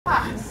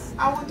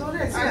I will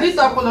donate. I need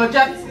to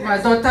apologize to my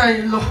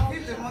daughter-in-law.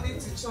 Give the money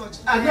to church.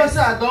 I know, sir,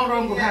 I don't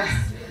wrong her.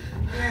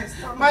 Yes.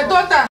 My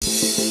daughter.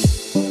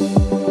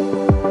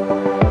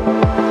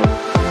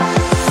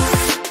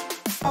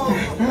 Oh,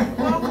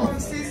 welcome,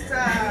 sister.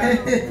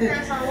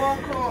 Yes, I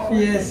welcome.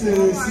 Yes,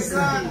 sister.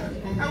 God.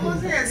 I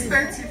wasn't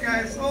expecting you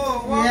guys.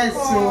 Oh, welcome. Yes,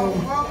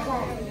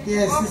 welcome.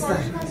 Yes, welcome.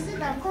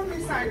 sister. Come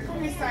inside.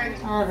 Come inside.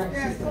 All right.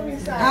 Yes, come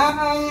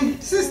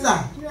inside. Sister,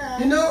 Yeah.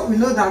 we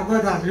know that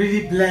God has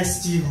really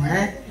blessed you,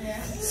 eh?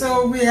 Yes.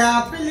 So we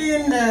are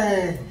appealing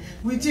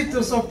with you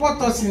to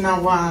support us in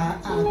our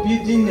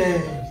building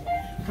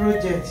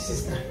project,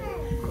 sister.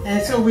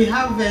 And so we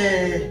have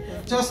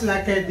just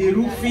like the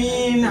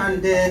roofing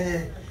and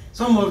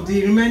some of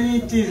the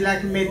remaining things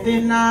like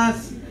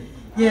maintenance,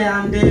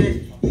 yeah, and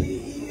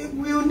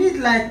we will need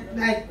like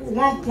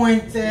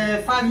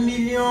 1.5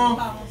 million.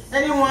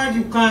 Anyone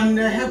you can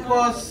help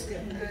us.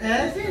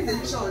 Is it in the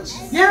church?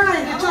 Yeah,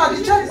 in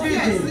the church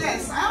building.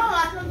 Yes.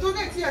 I can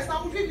donate. Yes, I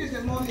will give you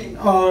the money.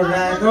 All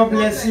right, God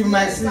bless you,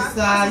 my sister.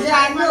 Yeah,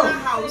 I know,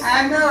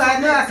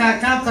 I can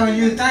count on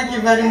you. Thank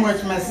you very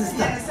much, my sister.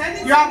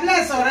 Yes, you are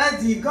blessed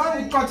already.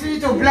 God will continue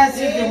to bless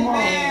you the more.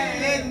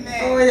 Amen.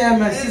 Oh yeah,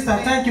 my sister.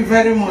 Thank you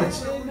very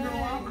much.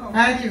 Welcome.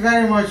 Thank you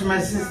very much,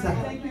 my sister.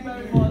 Thank you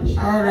very much.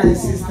 All right,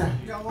 sister.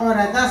 All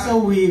right, that's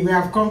all we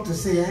have come to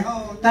say. Eh?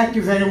 Thank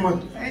you very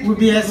much. We'll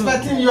be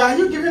expecting you. Are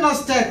you giving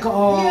us check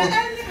or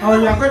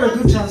you are going to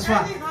do transfer?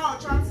 Anyhow,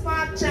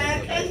 transfer,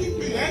 check,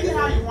 anything,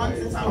 anyhow you want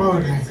it. All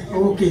right.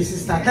 Okay,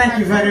 sister. Thank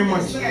you very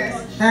much.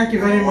 Yes. Thank you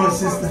very much,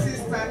 sister.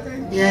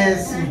 Thank you.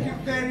 Yes. Thank you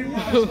very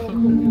much.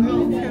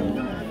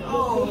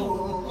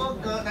 Oh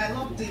God, I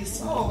love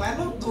this. Oh, I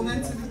love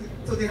donating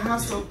to the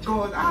house of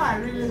God. I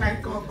really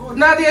like God.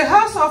 Now the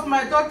house of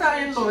my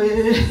daughter-in-law.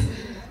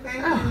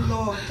 Thank you,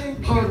 Lord.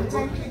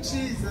 Thank you,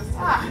 Jesus.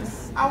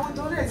 I will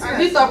donate. I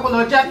need to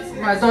apologize to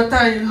my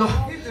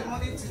daughter-in-law. Give the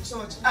money to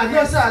church. I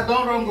know, sir, I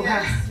don't wrong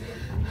her.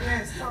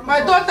 Yes. My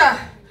daughter.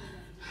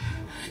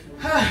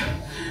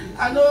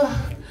 I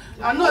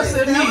know,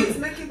 say me.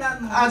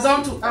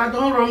 I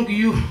don't wrong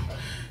you.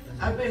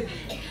 I beg.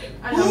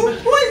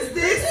 Who is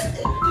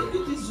this?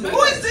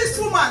 Who is this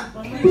woman?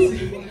 Who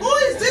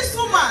is this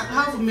woman?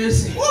 Have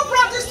mercy. Who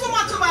brought this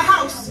woman to my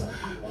house?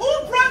 Who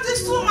brought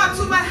this woman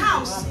to my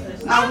house?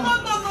 No. I'm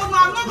not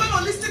going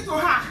to listen to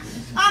her.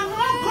 I'm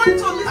not going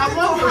to listen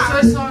to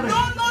her. Say sorry. No.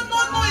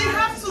 You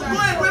have to go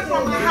away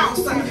from my house.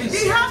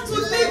 You have to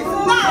leave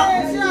now.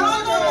 No.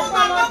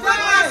 I'm not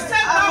going to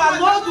accept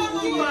that one. I'm not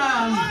going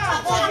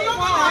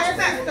to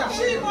accept.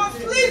 She must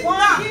leave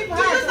now. Do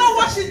you know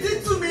what she did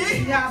to me?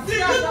 Do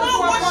you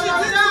know what she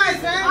did to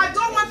me? I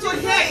don't want to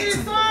hear it.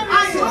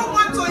 I don't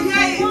want to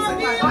hear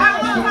it. I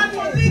want her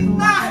to leave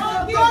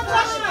now. Don't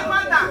touch me,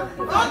 Amanda.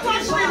 Don't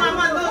touch me,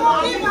 Mama. No, I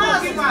won't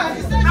forgive her.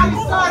 I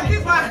won't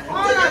forgive her.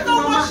 Do you know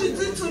what she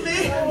did to me?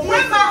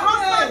 When my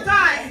husband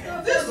died,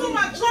 this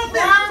woman drove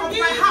the house from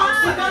my house.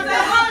 The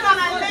house that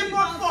I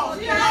labored for.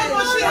 You know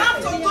what she has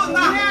to do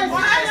now? Or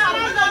else I'm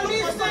going to look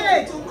for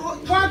something to go.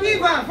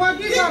 Forgive her,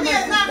 Give me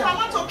a knife. I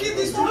want to kill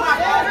this woman. I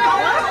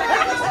want to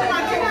kill this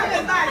woman. Give me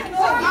a knife.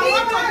 I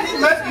want to kill this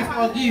woman. Let me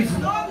forgive.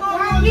 No.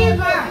 Forgive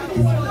her.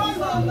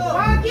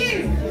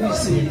 Forgive.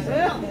 Listen.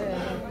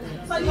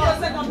 So you just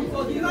said no,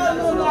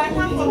 I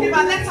can't forgive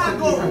her. Let her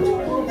go.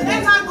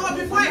 Let her go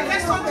before I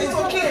get something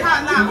to kill her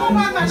now.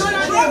 She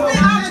drove me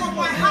out of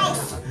my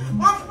house.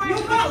 Of my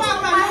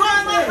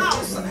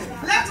house.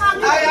 Let her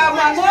go. I am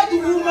an old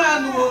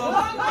woman.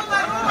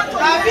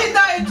 I will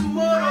die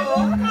tomorrow.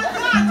 You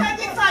can't attend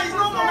it time. It's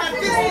not my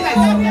business.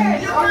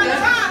 You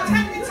can't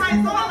attend it time.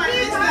 It's not my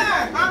business.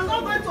 I'm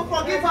not going to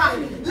forgive her.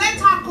 Let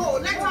her go.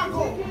 Let her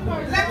go.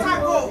 Let her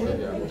go.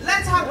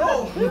 Let her go.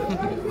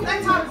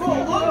 Let her go.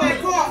 Oh my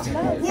God.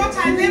 What I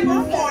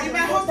labor for in my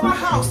husband's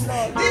house.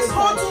 This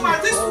whole woman,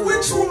 this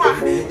witch woman,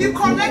 you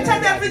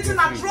collected everything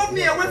and drove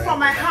me away from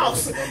my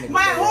house.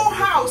 My whole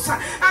house.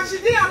 And she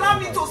didn't allow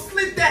me to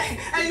sleep there.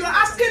 And you're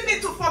asking me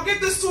to forgive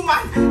this woman.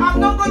 I'm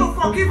not going to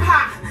forgive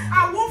her.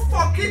 I won't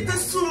forgive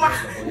this woman.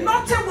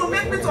 Nothing will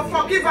make me to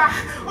forgive her.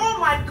 Oh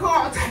my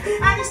God.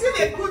 And you see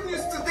the good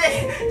news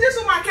today. This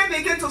woman came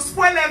again to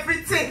spoil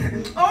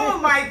everything. Oh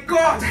my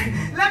God.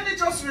 Let me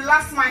just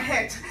relax my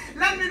head.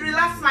 Let me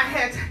relax my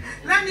head.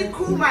 Let me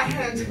cool my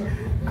head.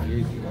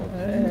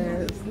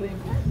 Sleep.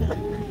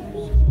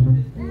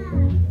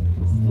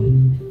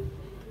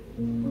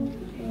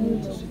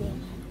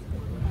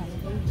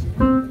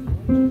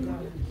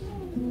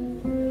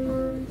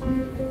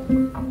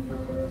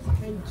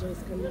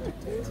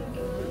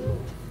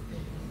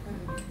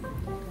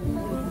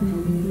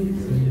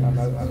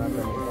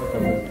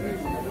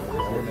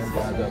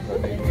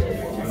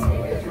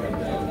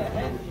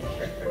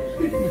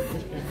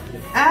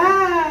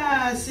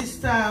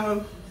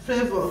 Sister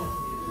Favor,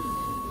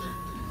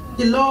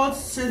 the Lord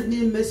sent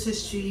me a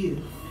message to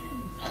you.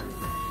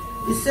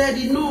 He said,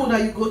 you know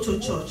that you go to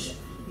church,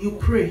 you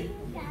pray,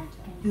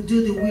 you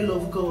do the will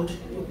of God,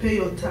 you pay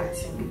your tithe,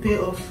 you pay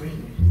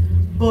offering,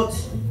 but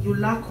you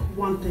lack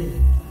one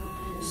thing: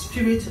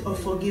 spirit of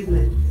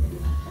forgiveness.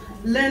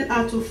 Learn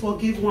how to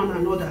forgive one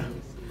another.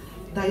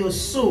 that your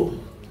soul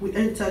will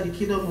enter the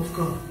kingdom of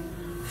God.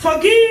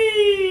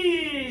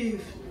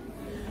 Forgive!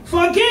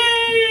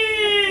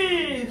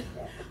 Forgive!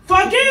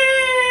 Forgive!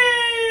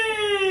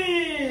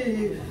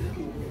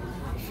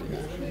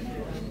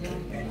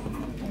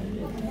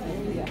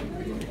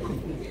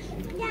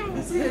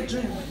 Is it a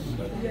dream?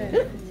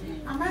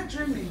 Am I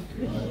dreaming?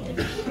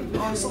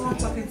 Or is someone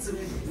talking to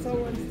me?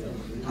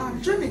 I'm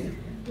dreaming.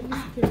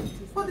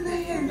 What did I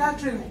hear in that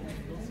dream?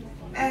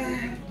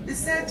 He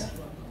said,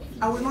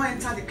 I will not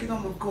enter the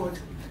kingdom of God.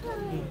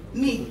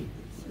 Me,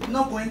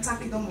 not going to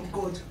enter the kingdom of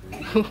God.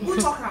 Who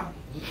talk now?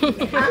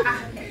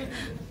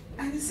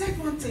 And he said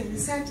one thing. He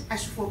said, I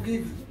should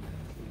forgive.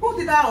 Who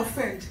did I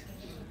offend?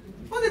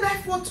 Who did I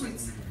fought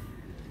with?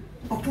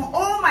 Upon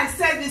all my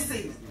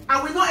services,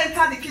 I will not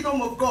enter the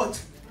kingdom of God.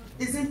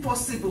 It's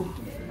impossible.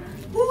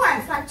 Who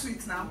I fight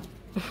with now?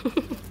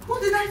 Who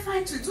did I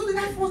fight with? Who did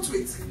I fight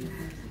with?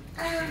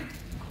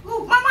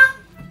 Oh, Mama!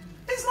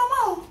 It's Mama!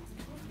 Oh.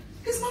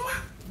 It's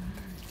Mama!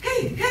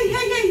 Hey!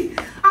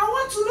 I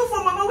want to look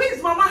for Mama. Where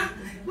is Mama?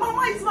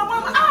 Mama, it's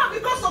Mama.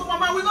 Because of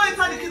Mama, we don't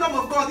enter the kingdom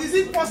of God. Is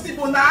it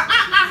possible now?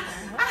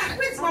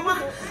 Where is Mama?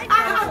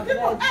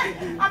 People,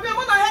 hey! I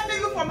want to help me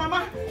look for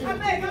Mama.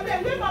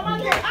 Where Mama?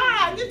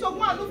 I need to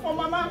go and look for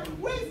Mama.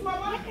 Where is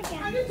Mama?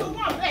 I need to go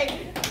and beg.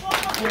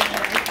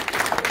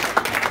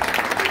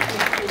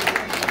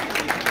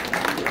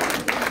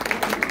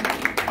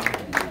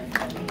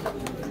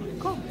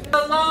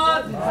 The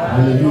Lord.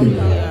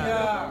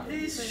 Hallelujah.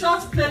 This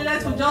short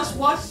playlet we just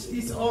watched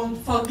is on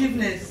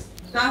forgiveness.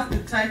 That's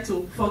the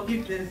title,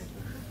 forgiveness.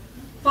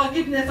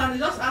 Forgiveness, and we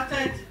just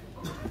acted.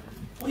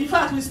 In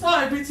fact, we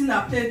saw everything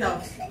that played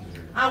out.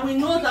 And we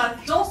know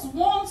that just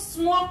one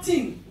small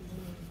thing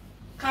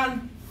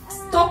can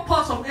stop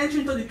us from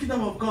entering into the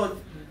kingdom of God.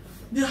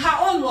 Her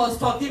own was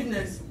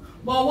forgiveness.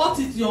 But what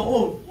is your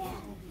own?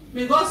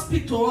 May God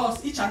speak to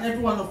us, each and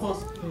every one of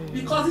us.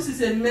 Because this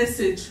is a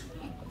message.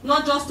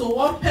 Not just to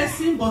one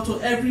person, but to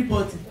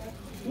everybody.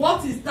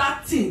 What is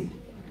that thing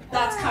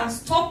that can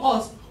stop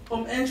us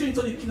from entering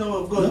into the kingdom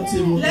of God? Not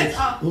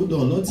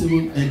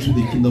even entering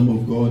the kingdom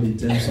of God in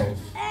terms of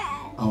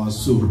our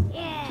soul.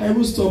 Can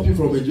even stop you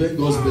from enjoying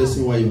God's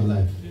blessing while you're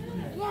alive.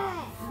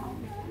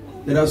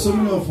 There are so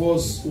many of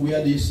us, we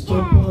are the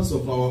stoppers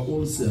of our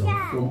own self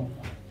from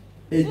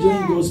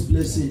enjoying God's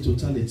blessing in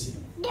totality.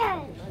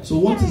 So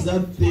what is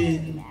that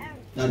thing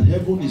that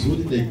heaven is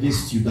holding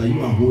against you that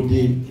you are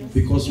holding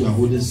because you are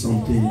holding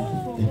something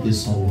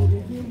against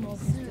someone?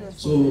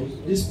 So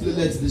this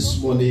playlet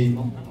this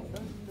morning,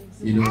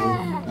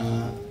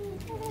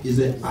 is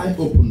an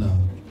eye-opener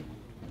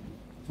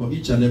for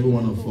each and every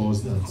one of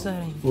us that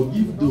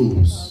forgive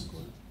those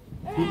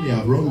who may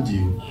have wronged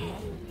you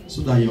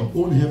so that your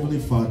own Heavenly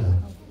Father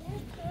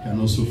can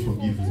also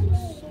forgive you.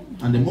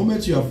 And the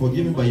moment you are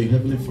forgiven by your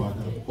Heavenly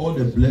Father, all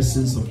the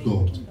blessings of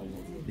God,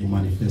 they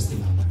manifest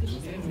in our lives.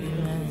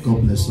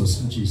 God bless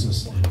us in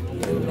Jesus' name.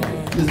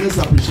 Please let's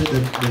appreciate the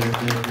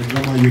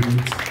drama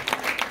unit.